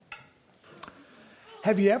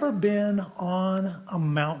Have you ever been on a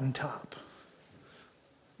mountaintop?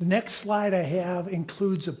 The next slide I have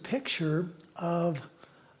includes a picture of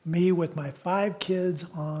me with my 5 kids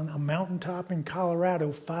on a mountaintop in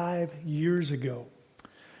Colorado 5 years ago.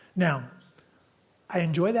 Now, I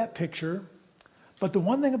enjoy that picture, but the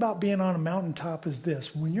one thing about being on a mountaintop is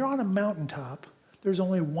this. When you're on a mountaintop, there's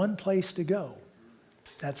only one place to go.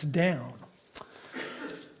 That's down.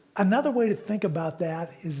 Another way to think about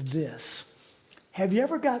that is this. Have you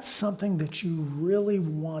ever got something that you really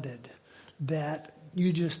wanted that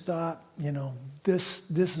you just thought, this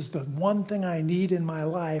is the one thing I need in my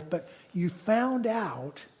life, but you found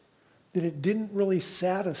out that it didn't really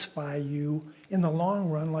satisfy you in the long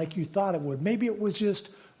run like you thought it would? Maybe it was just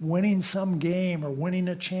winning some game or winning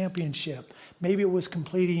a championship. Maybe it was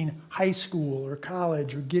completing high school or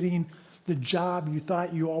college or getting the job you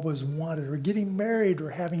thought you always wanted, or getting married or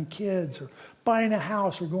having kids or buying a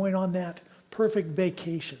house or going on that perfect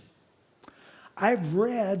vacation. I've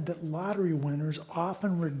read that lottery winners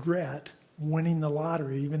often regret winning the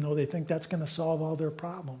lottery, even though they think that's going to solve all their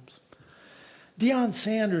problems. Deion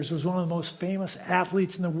Sanders was one of the most famous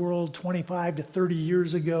athletes in the world 25 to 30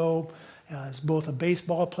 years ago, as both a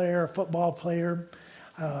baseball player, a football player.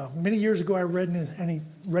 Many years ago, I read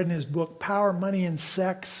in his book, Power, Money, and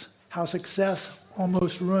Sex, How Success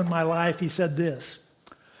Almost Ruined My Life. He said this: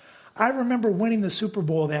 I remember winning the Super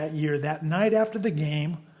Bowl that year. That night after the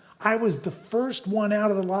game, I was the first one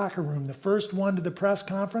out of the locker room, the first one to the press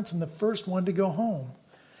conference, and the first one to go home.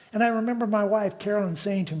 And I remember my wife, Carolyn,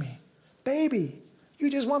 saying to me, "Baby, you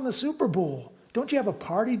just won the Super Bowl. Don't you have a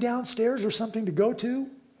party downstairs or something to go to?"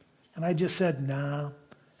 And I just said, "Nah."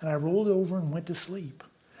 And I rolled over and went to sleep.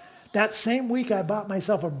 That same week, I bought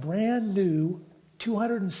myself a brand new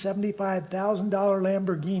 $275,000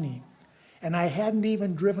 Lamborghini. And I hadn't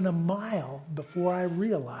even driven a mile before I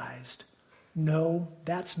realized, no,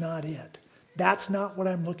 that's not it. That's not what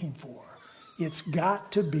I'm looking for. It's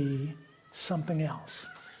got to be something else.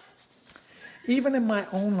 Even in my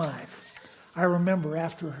own life, I remember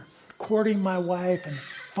after courting my wife and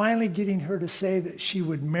finally getting her to say that she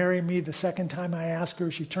would marry me the second time I asked her.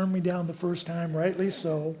 She turned me down the first time, rightly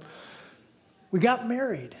so. We got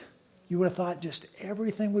married. You would have thought just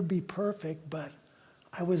everything would be perfect, but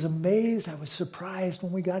I was amazed, I was surprised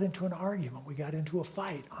when we got into an argument. We got into a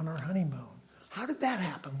fight on our honeymoon. How did that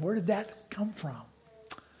happen? Where did that come from?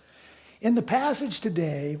 In the passage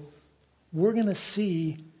today, we're going to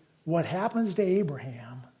see what happens to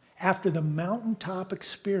Abraham after the mountaintop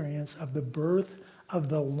experience of the birth of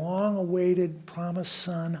the long-awaited promised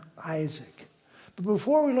son, Isaac. But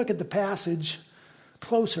before we look at the passage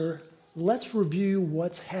closer, let's briefly review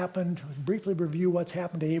what's happened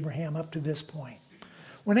to Abraham up to this point.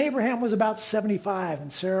 When Abraham was about 75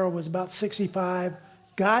 and Sarah was about 65,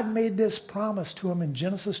 God made this promise to him in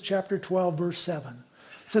Genesis chapter 12, verse 7.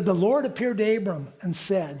 It said, "The Lord appeared to Abram and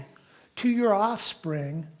said, 'To your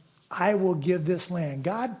offspring I will give this land.'"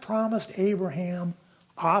 God promised Abraham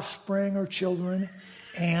offspring or children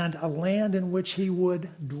and a land in which he would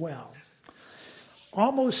dwell.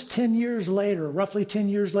 Almost 10 years later, roughly 10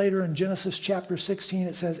 years later in Genesis chapter 16,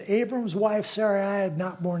 it says, Abram's wife Sarai had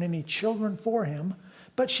not borne any children for him,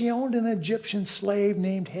 but she owned an Egyptian slave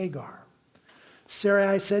named Hagar.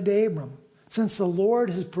 Sarai said to Abram, "Since the Lord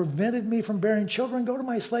has prevented me from bearing children, go to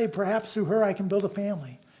my slave. Perhaps through her I can build a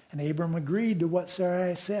family." And Abram agreed to what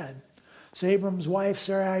Sarai said. So Abram's wife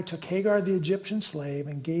Sarai took Hagar the Egyptian slave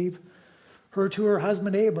and gave her to her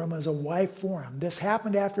husband Abram as a wife for him. This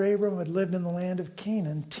happened after Abram had lived in the land of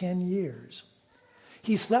Canaan 10 years.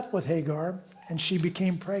 He slept with Hagar, and she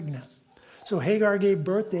became pregnant. So Hagar gave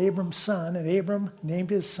birth to Abram's son, and Abram named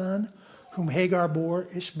his son, whom Hagar bore,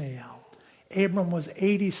 Ishmael. Abram was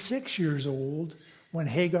 86 years old when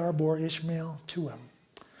Hagar bore Ishmael to him.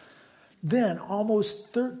 Then, almost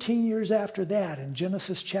 13 years after that, in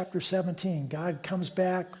Genesis chapter 17, God comes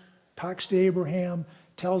back, talks to Abraham,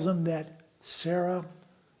 tells him that Sarah,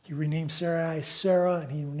 he renames Sarai Sarah,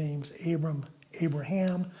 and he renames Abram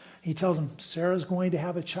Abraham. He tells him Sarah's going to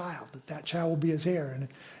have a child, that child will be his heir. And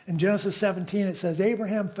in Genesis 17, it says,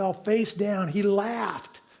 Abraham fell face down. He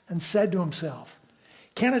laughed and said to himself,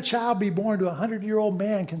 "Can a child be born to a 100-year-old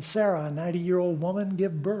man? Can Sarah, a 90-year-old woman,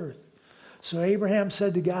 give birth?" So Abraham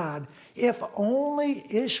said to God, "If only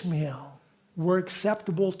Ishmael were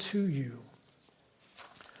acceptable to you."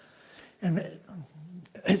 And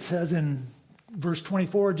it says in verse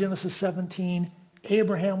 24, Genesis 17,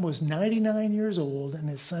 Abraham was 99 years old and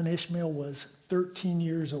his son Ishmael was 13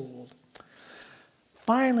 years old.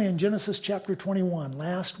 Finally, in Genesis chapter 21,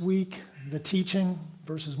 last week, the teaching,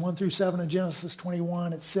 verses 1 through 7 of Genesis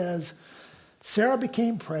 21, it says, Sarah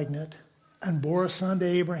became pregnant and bore a son to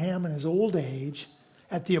Abraham in his old age,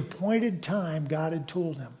 at the appointed time God had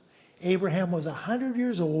told him. Abraham was 100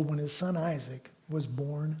 years old when his son Isaac was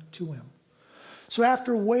born to him. So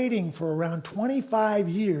after waiting for around 25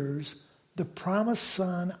 years, the promised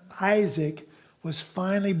son Isaac was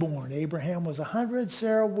finally born. Abraham was 100,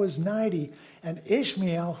 Sarah was 90, and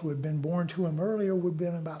Ishmael, who had been born to him earlier, would have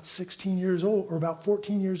been about 16 years old, or about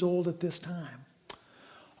 14 years old at this time.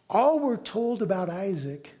 All we're told about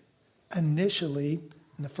Isaac initially,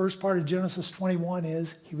 in the first part of Genesis 21,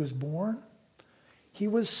 is he was born, he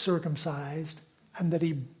was circumcised, and that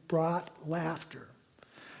he brought laughter.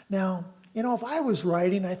 Now, if I was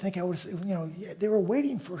writing, I think I would have, they were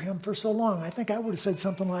waiting for him for so long. I think I would have said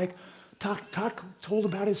something like, told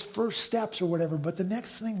about his first steps or whatever. But the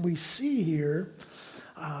next thing we see here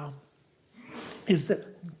is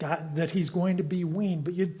that he's going to be weaned.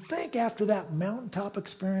 But you'd think after that mountaintop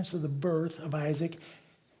experience of the birth of Isaac,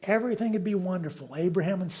 everything would be wonderful.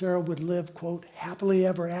 Abraham and Sarah would live, quote, happily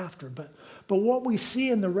ever after. But what we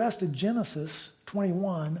see in the rest of Genesis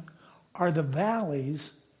 21 are the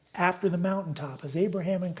valleys after the mountaintop, as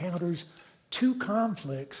Abraham encounters two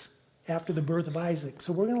conflicts after the birth of Isaac.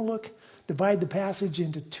 So we're going to divide the passage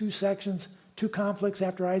into two sections, two conflicts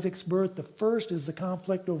after Isaac's birth. The first is the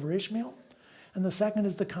conflict over Ishmael, and the second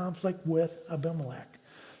is the conflict with Abimelech.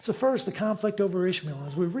 So first, the conflict over Ishmael.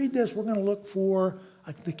 As we read this, we're going to look for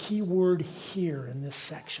the key word here in this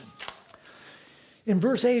section. In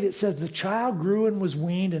verse 8, it says, the child grew and was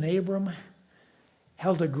weaned, and Abram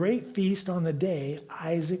held a great feast on the day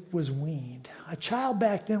Isaac was weaned. A child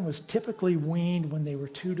back then was typically weaned when they were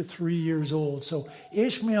 2 to 3 years old. So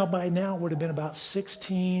Ishmael by now would have been about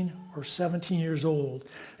 16 or 17 years old.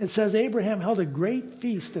 It says Abraham held a great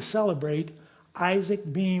feast to celebrate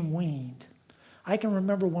Isaac being weaned. I can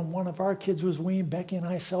remember when one of our kids was weaned, Becky and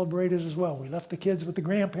I celebrated as well. We left the kids with the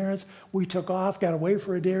grandparents. We took off, got away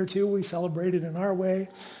for a day or two. We celebrated in our way.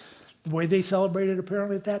 The way they celebrated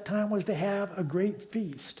apparently at that time was to have a great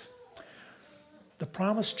feast. The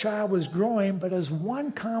promised child was growing, but as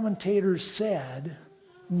one commentator said,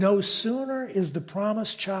 no sooner is the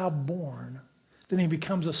promised child born than he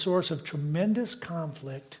becomes a source of tremendous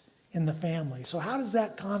conflict in the family. So how does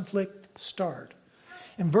that conflict start?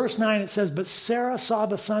 In verse 9 it says, but Sarah saw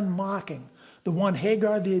the son mocking, the one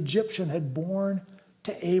Hagar the Egyptian had borne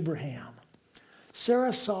to Abraham.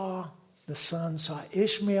 Sarah saw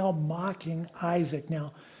Ishmael mocking Isaac.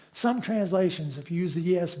 Now, some translations, if you use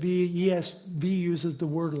the ESV uses the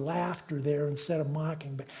word laughter there instead of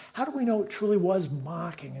mocking. But how do we know it truly was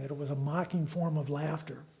mocking, that it was a mocking form of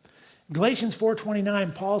laughter? Galatians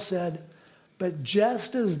 4:29, Paul said, but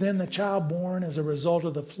just as then the child born as a result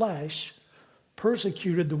of the flesh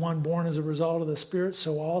persecuted the one born as a result of the Spirit,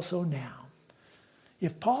 so also now.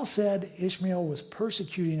 If Paul said Ishmael was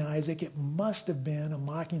persecuting Isaac, it must have been a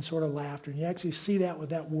mocking sort of laughter. And you actually see that with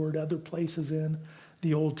that word other places in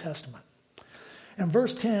the Old Testament. In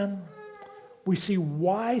verse 10, we see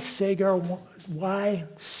why Sarah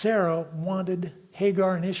wanted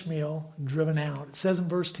Hagar and Ishmael driven out. It says in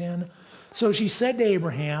verse 10, so she said to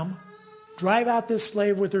Abraham, drive out this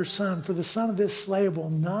slave with her son, for the son of this slave will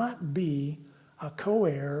not be a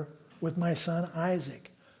co-heir with my son Isaac.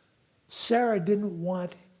 Sarah didn't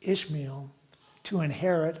want Ishmael to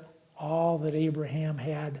inherit all that Abraham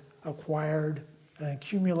had acquired and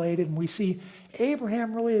accumulated. And we see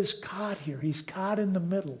Abraham really is caught here. He's caught in the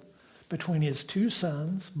middle between his two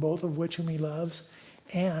sons, both of which whom he loves,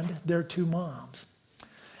 and their two moms.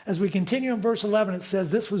 As we continue in verse 11, it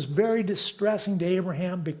says, this was very distressing to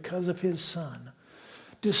Abraham because of his son.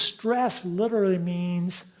 Distress literally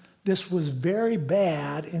means this was very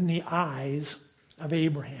bad in the eyes of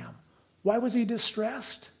Abraham. Why was he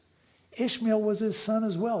distressed? Ishmael was his son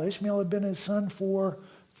as well. Ishmael had been his son for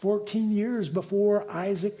 14 years before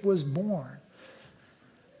Isaac was born.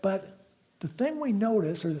 But the thing we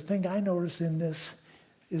notice, or the thing I notice in this,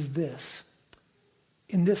 is this.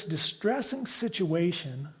 In this distressing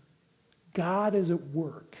situation, God is at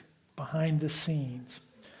work behind the scenes.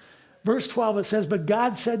 Verse 12, it says, but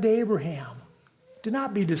God said to Abraham, do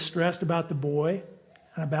not be distressed about the boy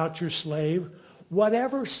and about your slave.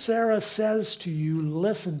 Whatever Sarah says to you,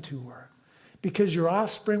 listen to her, because your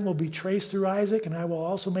offspring will be traced through Isaac, and I will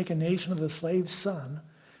also make a nation of the slave's son,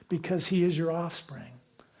 because he is your offspring.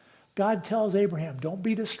 God tells Abraham, don't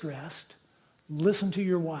be distressed. Listen to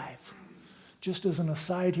your wife. Just as an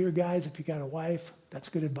aside here, guys, if you got a wife, that's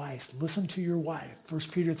good advice. Listen to your wife. 1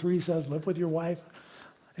 Peter 3 says, live with your wife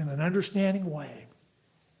in an understanding way.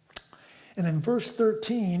 And in verse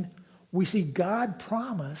 13, we see God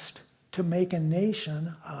promised to make a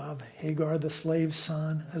nation of Hagar, the slave's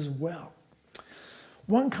son, as well.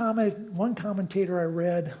 One commentator I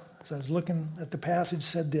read, as I was looking at the passage,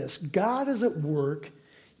 said this: God is at work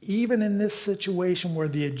even in this situation where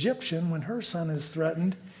the Egyptian, when her son is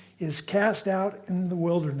threatened, is cast out in the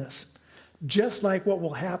wilderness. Just like what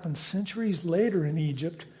will happen centuries later in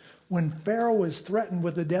Egypt when Pharaoh is threatened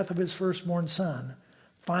with the death of his firstborn son.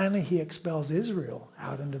 Finally, he expels Israel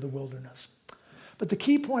out into the wilderness. But the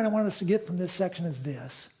key point I want us to get from this section is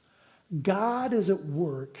this: God is at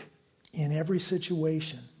work in every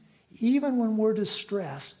situation. Even when we're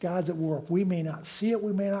distressed, God's at work. We may not see it,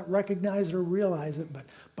 we may not recognize it or realize it, but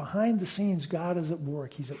behind the scenes, God is at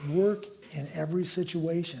work. He's at work in every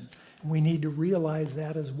situation. And we need to realize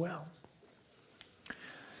that as well.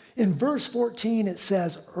 In verse 14, it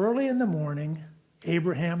says, early in the morning,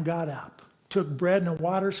 Abraham got up, took bread and a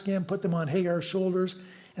water skin, put them on Hagar's shoulders,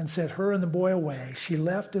 and sent her and the boy away. She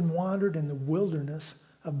left and wandered in the wilderness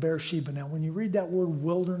of Beersheba. Now, when you read that word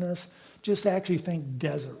wilderness, just actually think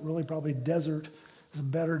desert. Really, probably desert is a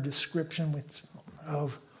better description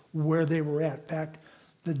of where they were at. In fact,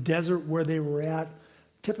 the desert where they were at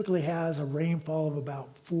typically has a rainfall of about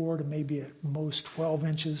 4 to maybe at most 12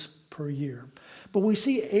 inches per year. But we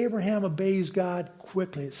see Abraham obeys God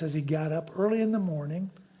quickly. It says he got up early in the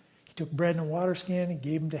morning. He took bread and a water skin. He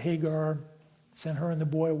gave them to Hagar, sent her and the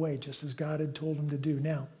boy away, just as God had told him to do.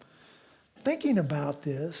 Now, thinking about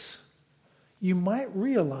this, you might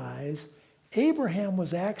realize Abraham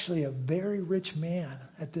was actually a very rich man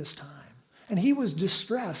at this time. And he was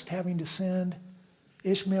distressed having to send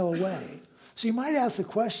Ishmael away. So you might ask the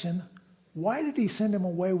question, why did he send him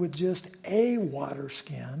away with just a water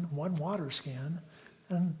skin, one water skin,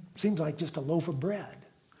 and seems like just a loaf of bread?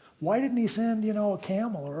 Why didn't he send, a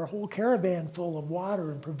camel or a whole caravan full of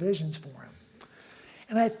water and provisions for him?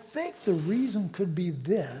 And I think the reason could be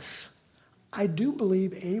this. I do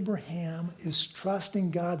believe Abraham is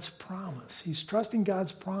trusting God's promise. He's trusting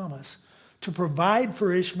God's promise to provide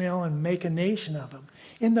for Ishmael and make a nation of him.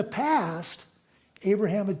 In the past,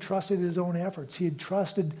 Abraham had trusted his own efforts. He had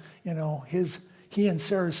trusted, he and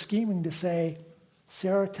Sarah's scheming to say,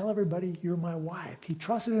 Sarah, tell everybody you're my wife. He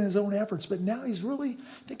trusted in his own efforts, but now I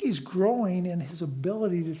think he's growing in his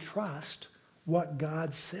ability to trust what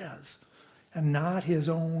God says and not his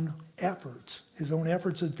own efforts. His own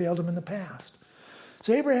efforts had failed him in the past.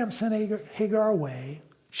 So Abraham sent Hagar away.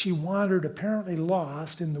 She wandered, apparently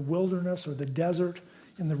lost, in the wilderness or the desert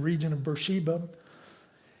in the region of Beersheba.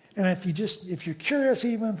 And if you're curious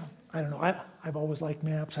even, I don't know, I've always liked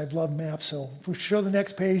maps. I've loved maps. So if we show the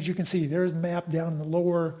next page, you can see there's the map down in the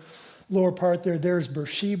lower part there. There's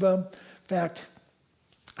Beersheba. In fact,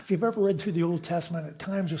 if you've ever read through the Old Testament, at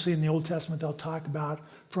times you'll see in the Old Testament they'll talk about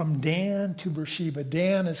from Dan to Beersheba.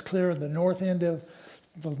 Dan is clear at the north end of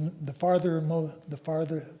the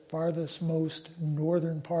farthest most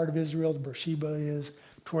northern part of Israel. Beersheba is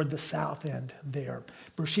toward the south end there.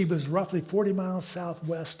 Beersheba is roughly 40 miles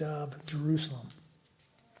southwest of Jerusalem.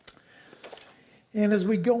 And as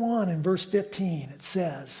we go on in verse 15, it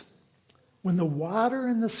says, when the water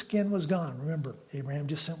in the skin was gone, remember, Abraham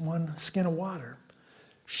just sent one skin of water,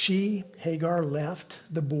 she, Hagar, left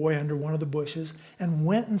the boy under one of the bushes and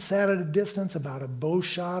went and sat at a distance about a bow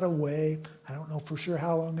shot away. I don't know for sure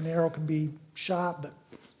how long an arrow can be shot, but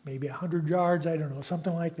maybe 100 yards, I don't know,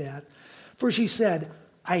 something like that. For she said,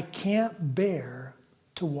 I can't bear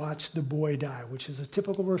to watch the boy die, which is a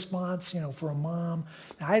typical response, for a mom.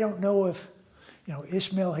 Now, I don't know if,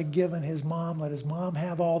 Ishmael had let his mom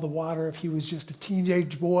have all the water if he was just a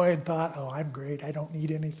teenage boy and thought, oh, I'm great, I don't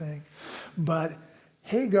need anything. But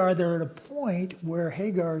Hagar, they're at a point where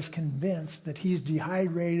Hagar is convinced that he's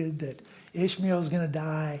dehydrated, that Ishmael's going to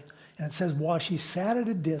die. And it says, while she sat at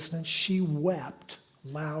a distance, she wept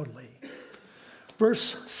loudly.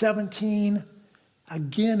 Verse 17,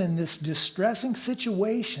 again, in this distressing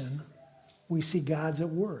situation, we see God's at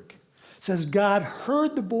work. It says, God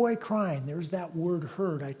heard the boy crying. There's that word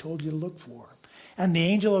heard I told you to look for. And the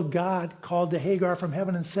angel of God called to Hagar from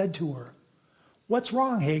heaven and said to her, what's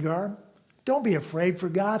wrong, Hagar? Don't be afraid, for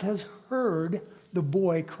God has heard the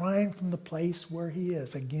boy crying from the place where he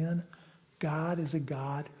is. Again, God is a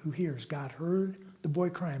God who hears. God heard the boy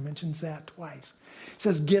crying. Mentions that twice. It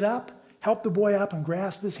says, get up, help the boy up, and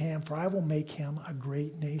grasp his hand, for I will make him a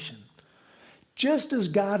great nation. Just as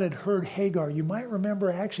God had heard Hagar, you might remember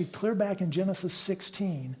actually clear back in Genesis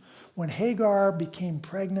 16, when Hagar became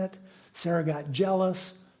pregnant, Sarah got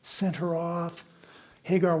jealous, sent her off.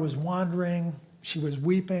 Hagar was wandering. She was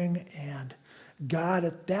weeping, and God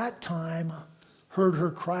at that time heard her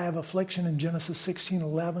cry of affliction in Genesis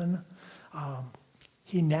 16:11.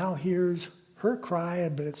 He now hears her cry,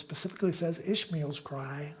 but it specifically says Ishmael's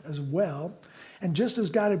cry as well. And just as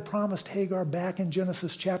God had promised Hagar back in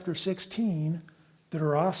Genesis chapter 16 that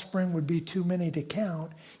her offspring would be too many to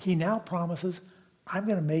count, he now promises, I'm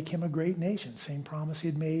going to make him a great nation. Same promise he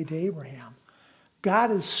had made to Abraham.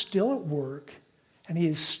 God is still at work, and he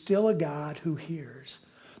is still a God who hears.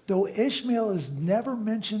 Though Ishmael is never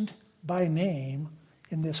mentioned by name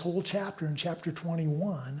in this whole chapter, in chapter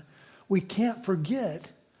 21, we can't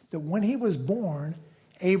forget that when he was born,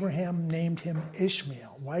 Abraham named him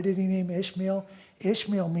Ishmael. Why did he name Ishmael?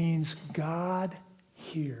 Ishmael means God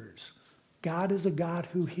hears. God is a God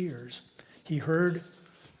who hears. He heard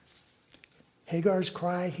Hagar's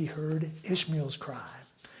cry. He heard Ishmael's cry.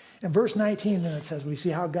 In verse 19, then it says, we see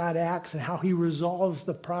how God acts and how he resolves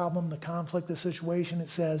the problem, the conflict, the situation. It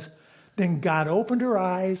says, then God opened her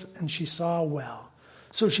eyes and she saw a well.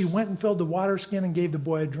 So she went and filled the water skin and gave the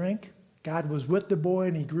boy a drink. God was with the boy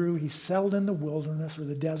and he grew. He settled in the wilderness or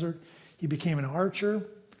the desert. He became an archer.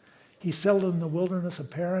 He settled in the wilderness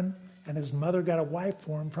of Paran, and his mother got a wife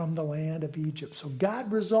for him from the land of Egypt. So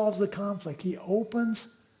God resolves the conflict. He opens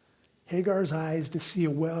Hagar's eyes to see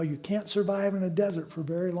a well. You can't survive in a desert for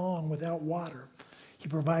very long without water. He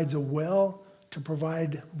provides a well to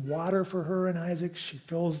provide water for her and Isaac. She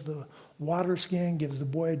fills the water skin, gives the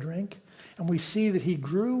boy a drink. And we see that he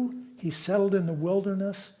grew. He settled in the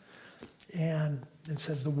wilderness. And it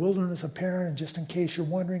says the wilderness of Paran. And just in case you're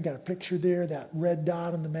wondering, got a picture there. That red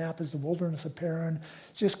dot on the map is the wilderness of Paran.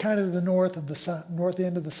 It's just kind of the north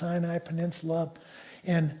end of the Sinai Peninsula.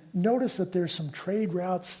 And notice that there's some trade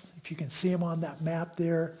routes, if you can see them on that map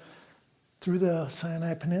there, through the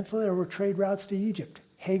Sinai Peninsula. There were trade routes to Egypt.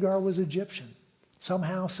 Hagar was Egyptian.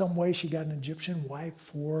 Somehow, some way, she got an Egyptian wife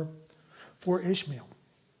for Ishmael.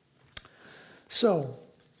 So,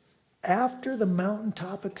 after the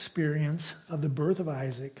mountaintop experience of the birth of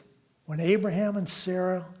Isaac, when Abraham and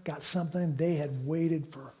Sarah got something they had waited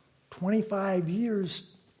for 25 years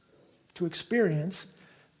to experience,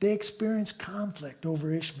 they experienced conflict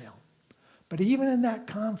over Ishmael. But even in that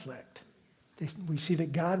conflict, we see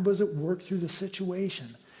that God was at work through the situation.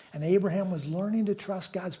 And Abraham was learning to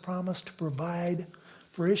trust God's promise to provide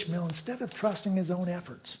for Ishmael instead of trusting his own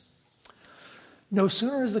efforts. No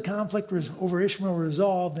sooner is the conflict over Ishmael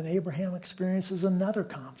resolved than Abraham experiences another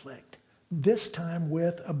conflict, this time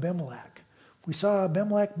with Abimelech. We saw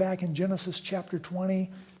Abimelech back in Genesis chapter 20.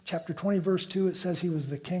 Chapter 20, verse 2, it says he was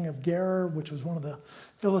the king of Gerar, which was one of the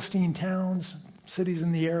Philistine towns, cities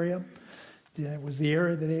in the area. It was the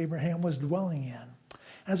area that Abraham was dwelling in.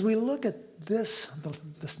 As we look at this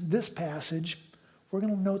passage, we're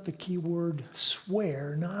going to note the key word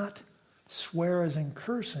swear, not swear as in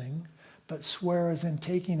cursing, but swear as in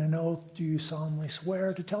taking an oath. Do you solemnly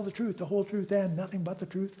swear to tell the truth, the whole truth, and nothing but the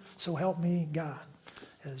truth? So help me God,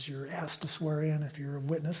 as you're asked to swear in if you're a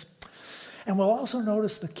witness. And we'll also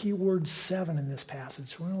notice the key word 7 in this passage.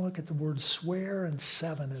 So we're going to look at the word swear and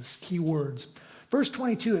 7 as key words. Verse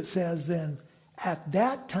 22, it says, then, at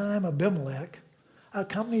that time Abimelech,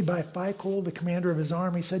 accompanied by Phicol, the commander of his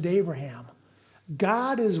army, said to Abraham,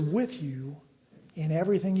 God is with you in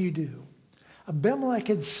everything you do. Abimelech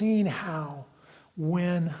had seen how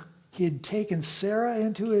when he had taken Sarah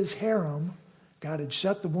into his harem, God had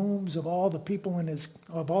shut the wombs of all the people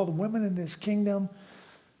of all the women in his kingdom.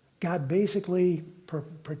 God basically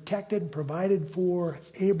protected and provided for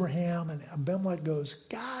Abraham, and Abimelech goes,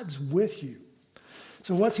 God's with you.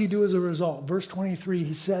 So what's he do as a result? Verse 23,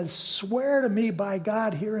 he says, swear to me by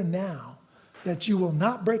God here and now that you will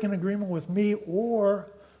not break an agreement with me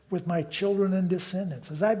or with my children and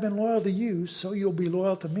descendants. As I've been loyal to you, so you'll be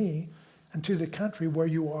loyal to me and to the country where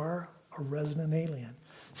you are a resident alien.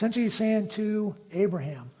 Essentially he's saying to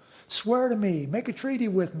Abraham, swear to me, make a treaty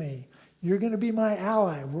with me. You're going to be my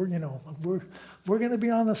ally. We're going to be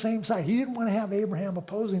on the same side. He didn't want to have Abraham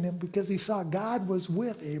opposing him because he saw God was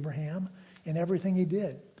with Abraham in everything he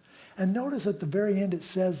did. And notice at the very end it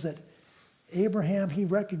says that he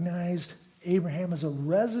recognized Abraham as a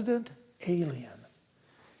resident alien.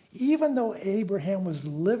 Even though Abraham was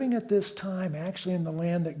living at this time actually in the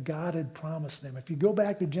land that God had promised them. If you go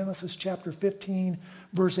back to Genesis chapter 15,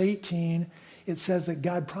 verse 18, it says that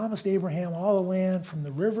God promised Abraham all the land from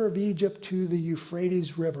the river of Egypt to the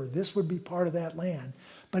Euphrates River. This would be part of that land.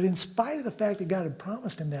 But in spite of the fact that God had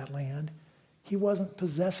promised him that land, he wasn't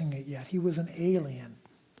possessing it yet. He was an alien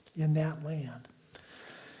in that land.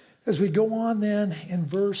 As we go on then in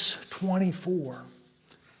verse 24,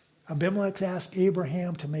 Abimelech asked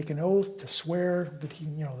Abraham to make an oath, to swear that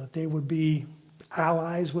that they would be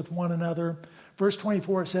allies with one another. Verse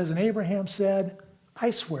 24 it says, and Abraham said,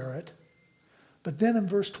 I swear it. But then in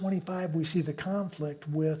verse 25 we see the conflict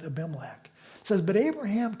with Abimelech. It says, but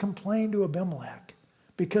Abraham complained to Abimelech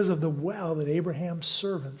because of the well that Abraham's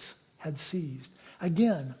servants had seized.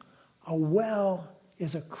 Again, a well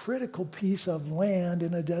is a critical piece of land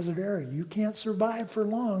in a desert area. You can't survive for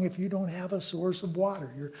long if you don't have a source of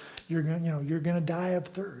water. You're going to die of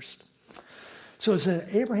thirst. So it says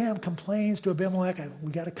Abraham complains to Abimelech.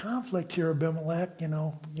 We got a conflict here, Abimelech.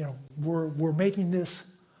 We're making this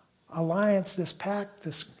alliance, this pact,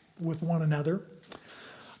 with one another.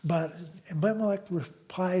 But Abimelech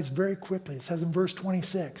replies very quickly. It says in verse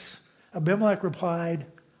 26, Abimelech replied,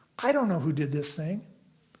 I don't know who did this thing.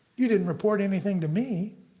 You didn't report anything to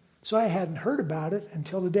me, so I hadn't heard about it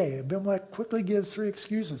until today. Abimelech quickly gives 3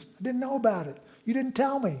 excuses. I didn't know about it. You didn't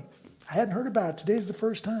tell me. I hadn't heard about it. Today's the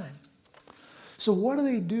first time. So what do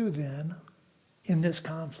they do then in this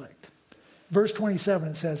conflict? Verse 27,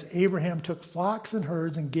 it says, Abraham took flocks and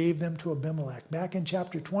herds and gave them to Abimelech. Back in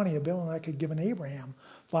chapter 20, Abimelech had given Abraham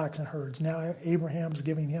flocks and herds. Now Abraham's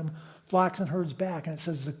giving him flocks and herds back. And it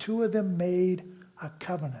says the two of them made a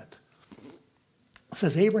covenant. It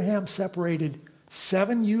says Abraham separated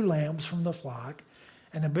 7 ewe lambs from the flock.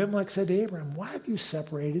 And Abimelech said to Abraham, why have you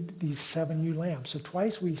separated these 7 ewe lambs? So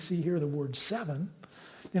twice we see here the word 7.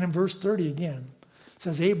 Then in verse 30 again, it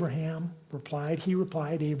says he replied,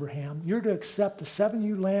 Abraham, you're to accept the 7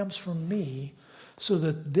 ewe lambs from me so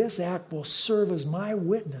that this act will serve as my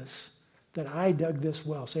witness that I dug this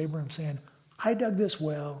well. So Abraham's saying, I dug this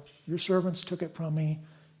well. Your servants took it from me.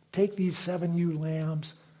 Take these 7 ewe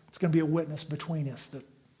lambs. It's going to be a witness between us that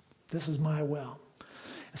this is my well.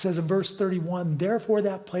 It says in verse 31, therefore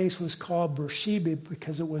that place was called Beersheba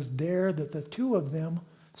because it was there that the two of them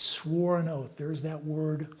swore an oath. There's that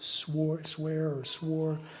word swore.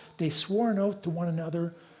 They swore an oath to one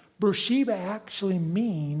another. Beersheba actually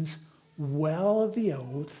means well of the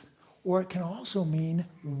oath, or it can also mean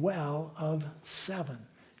well of 7.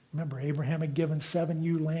 Remember, Abraham had given 7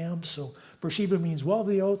 ewe lambs, so Beersheba means well of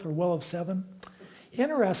the oath or well of 7.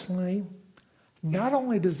 Interestingly, not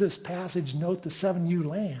only does this passage note the 7 ewe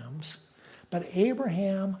lambs, but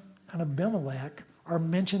Abraham and Abimelech are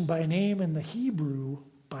mentioned by name in the Hebrew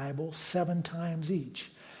Bible 7 times each.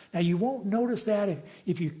 Now, you won't notice that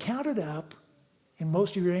if you count it up in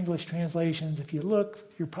most of your English translations. If you look,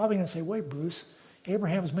 you're probably going to say, wait, Bruce,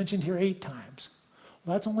 Abraham's mentioned here 8 times.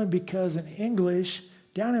 Well, that's only because in English,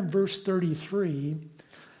 down in verse 33,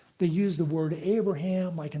 they use the word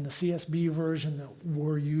Abraham, like in the CSB version that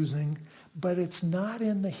we're using, but it's not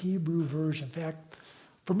in the Hebrew version. In fact,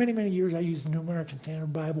 for many, many years, I used the New American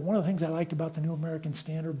Standard Bible. One of the things I liked about the New American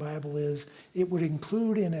Standard Bible is it would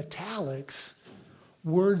include in italics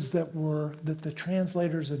words that the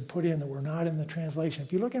translators had put in that were not in the translation.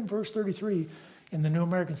 If you look in verse 33 in the New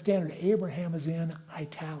American Standard, Abraham is in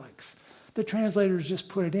italics. The translators just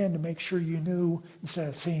put it in to make sure you knew, instead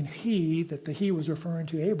of saying he, that the he was referring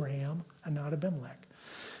to Abraham and not Abimelech.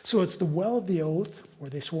 So it's the well of the oath, where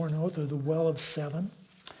they swore an oath, or the well of 7.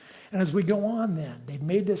 And as we go on then, they've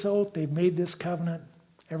made this oath, they've made this covenant.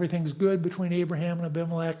 Everything's good between Abraham and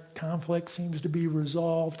Abimelech. Conflict seems to be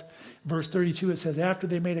resolved. Verse 32, it says, after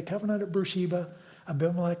they made a covenant at Beersheba,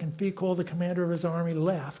 Abimelech and Phicol, the commander of his army,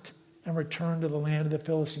 left and returned to the land of the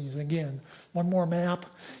Philistines. And again, one more map.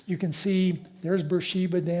 You can see there's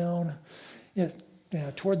Beersheba down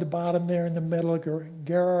toward the bottom there in the middle.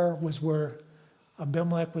 Gerar was where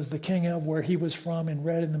Abimelech was the king of, where he was from, in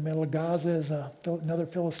red in the middle. Gaza is another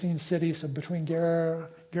Philistine city. So between Gerar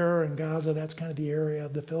and Gaza, that's kind of the area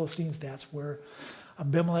of the Philistines. That's where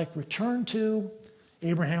Abimelech returned to.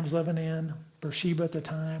 Abraham's living in Beersheba at the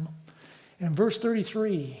time. And in verse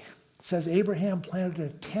 33, it says, Abraham planted a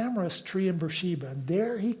tamarisk tree in Beersheba, and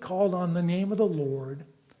there he called on the name of the Lord,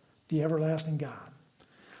 the everlasting God.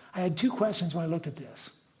 I had 2 questions when I looked at this.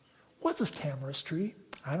 What's a tamarisk tree?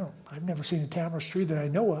 I've never seen a tamarisk tree that I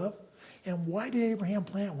know of. And why did Abraham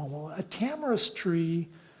plant one? Well, a tamarisk tree,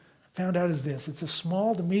 found out is this. It's a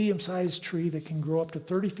small to medium-sized tree that can grow up to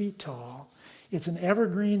 30 feet tall. It's an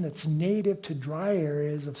evergreen that's native to dry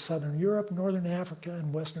areas of southern Europe, northern Africa,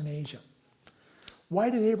 and western Asia. Why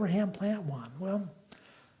did Abraham plant one? Well,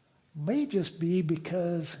 it may just be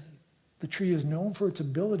because the tree is known for its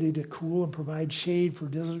ability to cool and provide shade for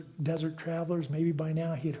desert travelers. Maybe by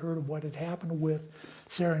now he had heard of what had happened with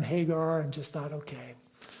Sarah and Hagar and just thought, okay,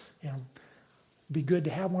 it'd be good to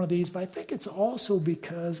have one of these. But I think it's also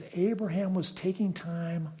because Abraham was taking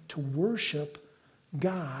time to worship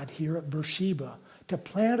God here at Beersheba, to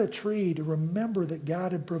plant a tree, to remember that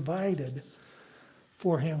God had provided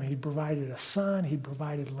for him. He'd provided a son. He'd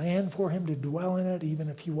provided land for him to dwell in it, even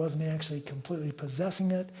if he wasn't actually completely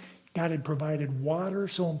possessing it. God had provided water,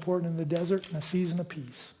 so important in the desert, and a season of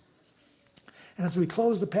peace. And as we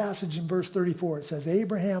close the passage in verse 34, it says,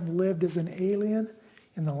 Abraham lived as an alien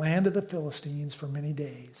in the land of the Philistines for many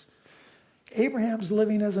days. Abraham's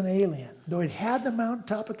living as an alien. Though he'd had the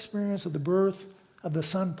mountaintop experience of the birth of the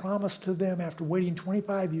son promised to them after waiting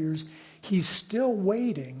 25 years, he's still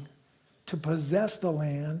waiting to possess the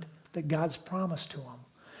land that God's promised to him.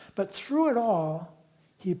 But through it all,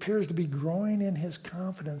 he appears to be growing in his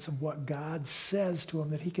confidence of what God says to him,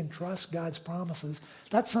 that he can trust God's promises.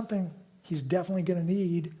 That's something he's definitely going to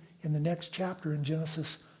need in the next chapter in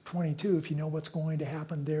Genesis 22, if you know what's going to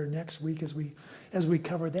happen there next week as we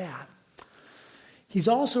cover that. He's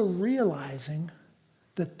also realizing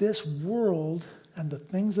that this world and the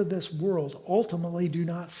things of this world ultimately do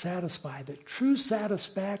not satisfy, that true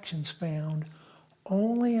satisfaction's found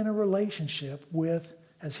only in a relationship with,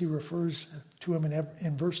 as he refers to him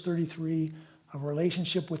in verse 33, a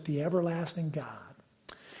relationship with the everlasting God.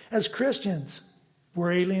 As Christians,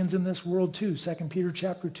 we're aliens in this world too. 2 Peter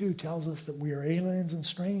chapter 2 tells us that we are aliens and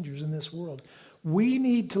strangers in this world. We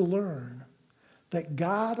need to learn that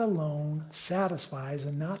God alone satisfies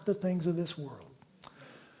and not the things of this world.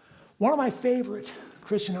 One of my favorite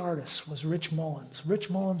Christian artists was Rich Mullins. Rich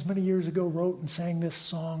Mullins many years ago wrote and sang this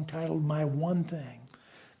song titled My One Thing.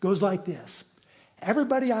 It goes like this.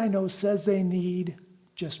 Everybody I know says they need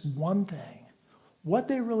just one thing. What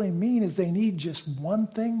they really mean is they need just one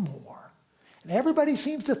thing more. And everybody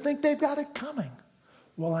seems to think they've got it coming.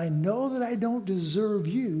 Well, I know that I don't deserve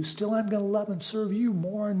you. Still, I'm going to love and serve you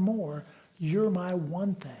more and more. You're my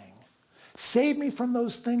one thing. Save me from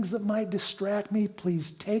those things that might distract me.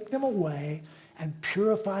 Please take them away and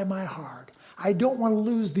purify my heart. I don't want to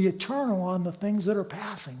lose the eternal on the things that are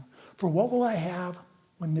passing. For what will I have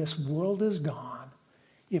when this world is gone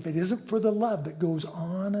if it isn't for the love that goes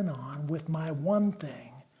on and on with my one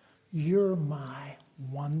thing? You're my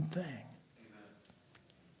one thing. Amen.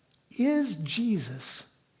 Is Jesus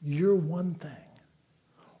your one thing?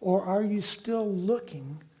 Or are you still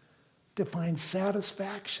looking to find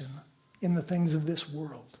satisfaction in the things of this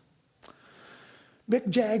world? Mick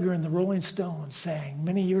Jagger and the Rolling Stones sang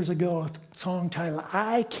many years ago a song titled,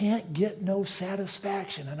 I Can't Get No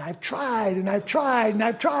Satisfaction. And I've tried and I've tried and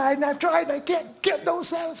I've tried and I've tried and I can't get no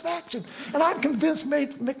satisfaction. And I'm convinced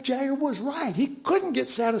Mick Jagger was right. He couldn't get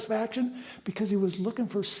satisfaction because he was looking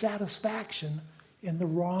for satisfaction in the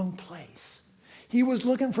wrong place. He was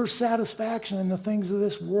looking for satisfaction in the things of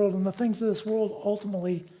this world, and the things of this world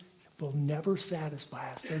ultimately will never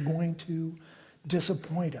satisfy us. They're going to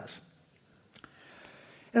disappoint us.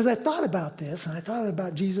 As I thought about this, and I thought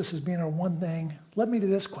about Jesus as being our one thing, led me to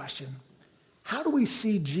this question. How do we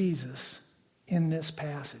see Jesus in this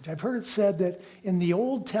passage? I've heard it said that in the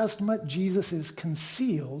Old Testament, Jesus is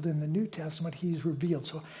concealed. In the New Testament, he's revealed.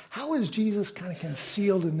 So how is Jesus kind of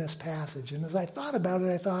concealed in this passage? And as I thought about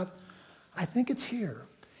it, I think it's here.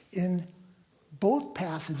 In both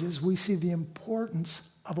passages, we see the importance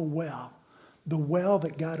of a well. The well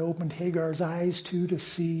that God opened Hagar's eyes to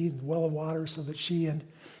see, the well of water, so that she and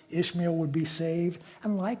Ishmael would be saved.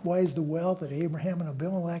 And likewise, the well that Abraham and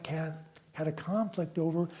Abimelech had a conflict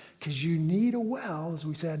over, because you need a well, as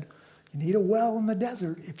we said, you need a well in the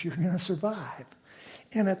desert if you're going to survive.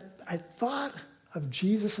 And I thought of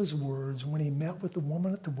Jesus' words when he met with the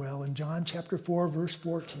woman at the well in John chapter 4, verse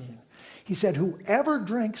 14. He said, whoever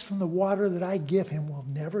drinks from the water that I give him will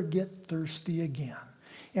never get thirsty again.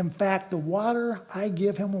 In fact, the water I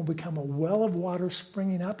give him will become a well of water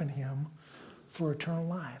springing up in him for eternal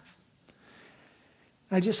life.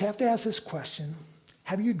 I just have to ask this question.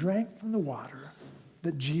 Have you drank from the water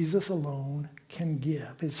that Jesus alone can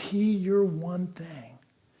give? Is he your one thing?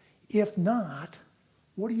 If not,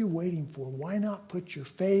 what are you waiting for? Why not put your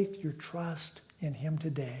faith, your trust in him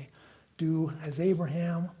today? Do as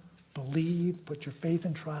Abraham, believe, put your faith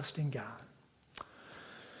and trust in God.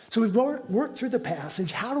 So we've worked through the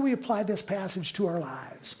passage. How do we apply this passage to our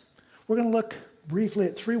lives? We're going to look briefly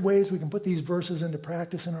at 3 ways we can put these verses into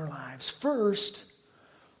practice in our lives. First,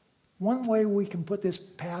 one way we can put this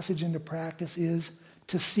passage into practice is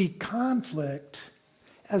to see conflict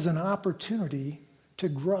as an opportunity to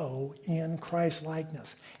grow in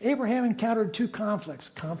Christ-likeness. Abraham encountered 2 conflicts,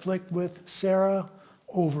 conflict with Sarah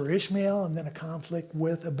over Ishmael, and then a conflict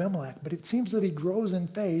with Abimelech. But it seems that he grows in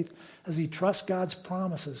faith as he trusts God's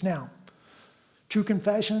promises. Now, true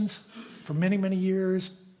confessions, for many, many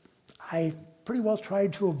years, I pretty well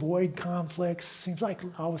tried to avoid conflicts. Seems like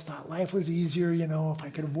I always thought life was easier, if I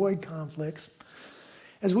could avoid conflicts.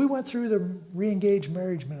 As we went through the Re-Engage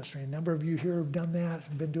Marriage Ministry, a number of you here have done that,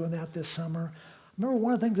 have been doing that this summer. I remember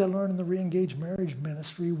one of the things I learned in the Re-Engage Marriage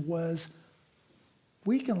Ministry was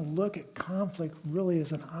we can look at conflict really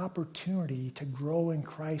as an opportunity to grow in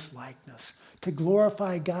Christ-likeness, to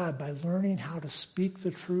glorify God by learning how to speak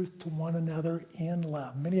the truth to one another in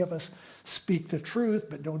love. Many of us speak the truth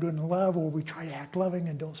but don't do it in love, or we try to act loving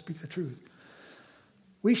and don't speak the truth.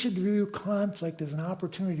 We should view conflict as an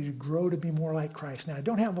opportunity to grow to be more like Christ. Now, I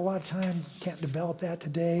don't have a lot of time, can't develop that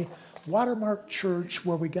today. Watermark Church,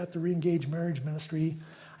 where we got the Reengage Marriage Ministry,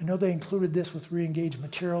 I know they included this with Reengage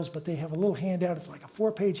materials, but they have a little handout. It's like a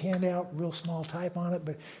 4-page handout, real small type on it.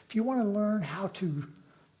 But if you want to learn how to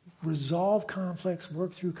resolve conflicts,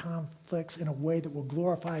 work through conflicts in a way that will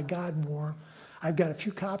glorify God more, I've got a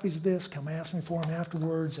few copies of this. Come ask me for them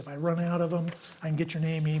afterwards. If I run out of them, I can get your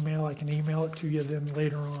name, email. I can email it to you then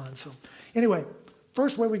later on. So anyway,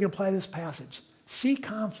 first way we can apply this passage. See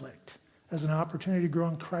conflict as an opportunity to grow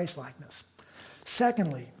in Christ-likeness.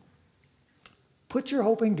 Secondly, put your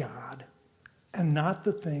hope in God and not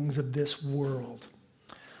the things of this world.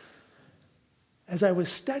 As I was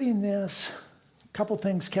studying this, a couple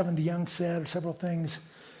things Kevin DeYoung said, or several things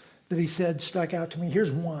that he said struck out to me.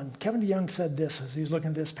 Here's one. Kevin DeYoung said this as he was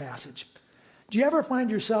looking at this passage. Do you ever find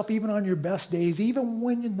yourself, even on your best days, even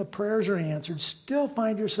when the prayers are answered, still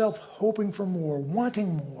find yourself hoping for more,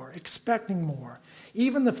 wanting more, expecting more?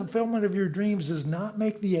 Even the fulfillment of your dreams does not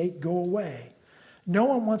make the ache go away. No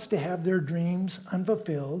one wants to have their dreams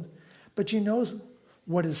unfulfilled, but you know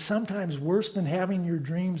what is sometimes worse than having your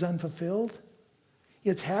dreams unfulfilled?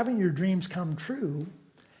 It's having your dreams come true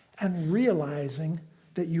and realizing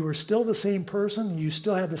that you are still the same person, and you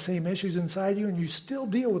still have the same issues inside you, and you still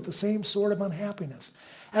deal with the same sort of unhappiness.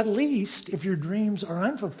 At least, if your dreams are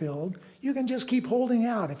unfulfilled, you can just keep holding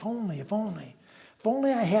out. If only, if only. If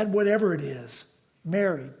only I had whatever it is.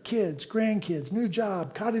 Married, kids, grandkids, new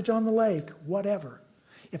job, cottage on the lake, whatever.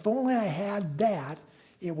 If only I had that,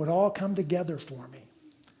 it would all come together for me.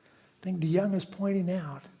 I think DeYoung is pointing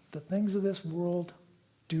out the things of this world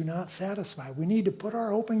do not satisfy. We need to put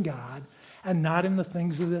our hope in God and not in the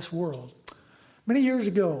things of this world. Many years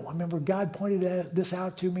ago, I remember God pointed this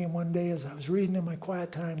out to me one day as I was reading in my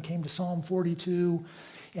quiet time, came to Psalm 42,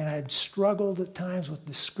 and I had struggled at times with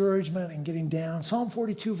discouragement and getting down. Psalm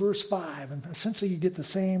 42, verse 5, and essentially you get the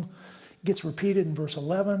same, gets repeated in verse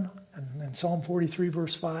 11, and in Psalm 43,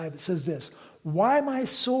 verse 5, it says this, "Why, my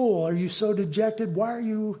soul, are you so dejected? Why are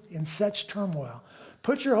you in such turmoil?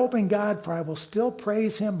 Put your hope in God, for I will still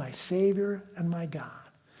praise him, my Savior and my God."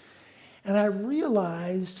 And I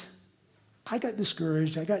realized I got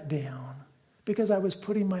discouraged, I got down, because I was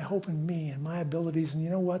putting my hope in me and my abilities. And you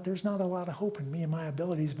know what? There's not a lot of hope in me and my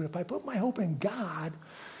abilities. But if I put my hope in God,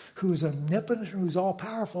 who's omnipotent, who's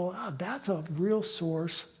all-powerful, that's a real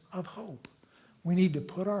source of hope. We need to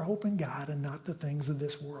put our hope in God and not the things of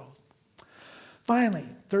this world. Finally,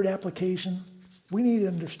 third application, we need to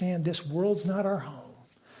understand this world's not our home.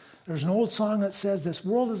 There's an old song that says, "This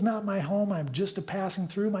world is not my home, I'm just a passing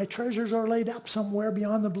through. My treasures are laid up somewhere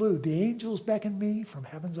beyond the blue. The angels beckon me from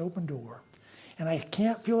heaven's open door. And I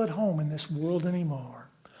can't feel at home in this world anymore.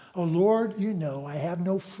 Oh Lord, you know I have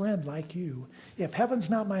no friend like you. If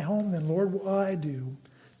heaven's not my home, then Lord, what will I do?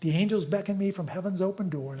 The angels beckon me from heaven's open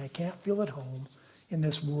door, and I can't feel at home in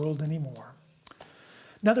this world anymore."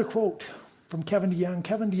 Another quote from Kevin DeYoung.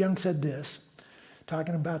 Kevin DeYoung said this,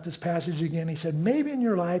 talking about this passage again. He said, "Maybe in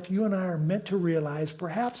your life you and I are meant to realize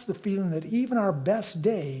perhaps the feeling that even our best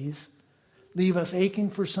days leave us aching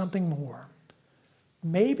for something more.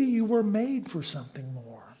 Maybe you were made for something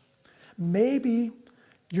more. Maybe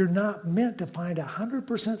you're not meant to find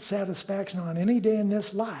 100% satisfaction on any day in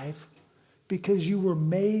this life because you were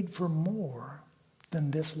made for more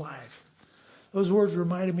than this life." Those words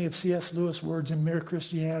reminded me of C.S. Lewis' words in Mere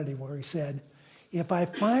Christianity, where he said, "If I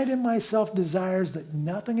find in myself desires that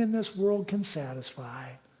nothing in this world can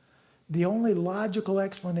satisfy, the only logical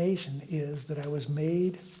explanation is that I was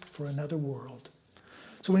made for another world."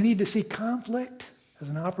 So we need to see conflict as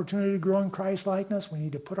an opportunity to grow in Christ-likeness. We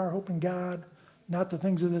need to put our hope in God, not the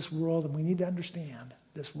things of this world, and we need to understand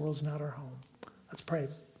this world's not our home. Let's pray.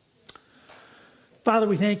 Father,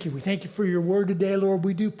 we thank you. We thank you for your word today, Lord.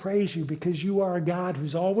 We do praise you because you are a God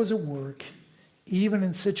who's always at work, even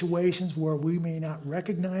in situations where we may not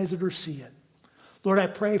recognize it or see it. Lord, I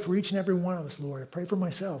pray for each and every one of us, Lord. I pray for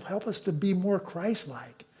myself. Help us to be more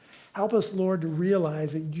Christ-like. Help us, Lord, to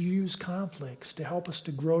realize that you use conflicts to help us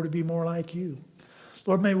to grow to be more like you.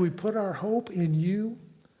 Lord, may we put our hope in you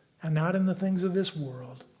and not in the things of this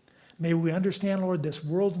world. May we understand, Lord, this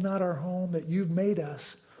world's not our home, that you've made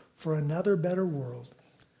us for another better world.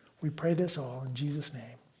 We pray this all in Jesus'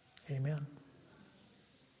 name. Amen.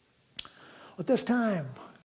 At this time,